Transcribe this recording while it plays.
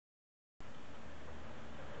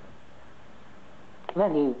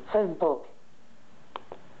Menu, phone book.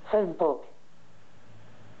 Phone book.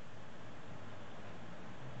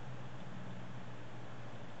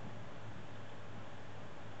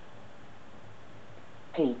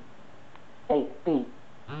 P A B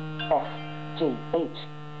S G H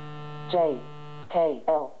J K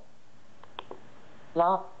L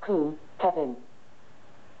La Ku Kevin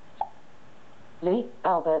Lee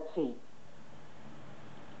Albert C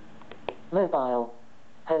Mobile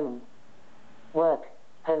Home Work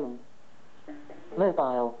Home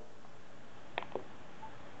Mobile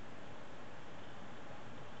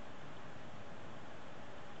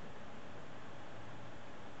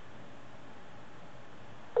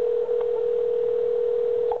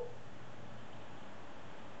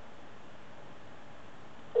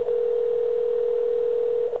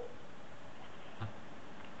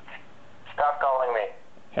Stop calling me.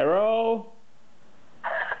 Herro?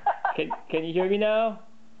 Can you hear me now?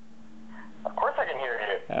 Of course I can hear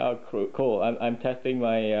you. Oh, cool. I'm testing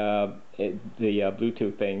my the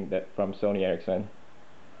Bluetooth thing that from Sony Ericsson.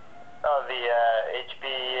 Oh, the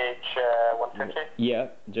HBH 150? Yeah,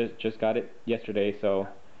 just got it yesterday, so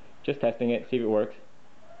just testing it, see if it works.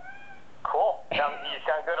 Cool. You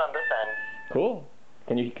sound good on this end. Cool.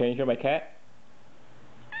 Can you hear my cat?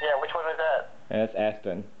 Yeah, which one is that? That's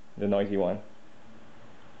Aston, the noisy one.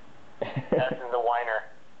 Aston's a whiner.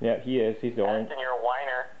 Yeah, he is. He's the one. Aston, you're a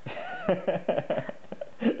whiner.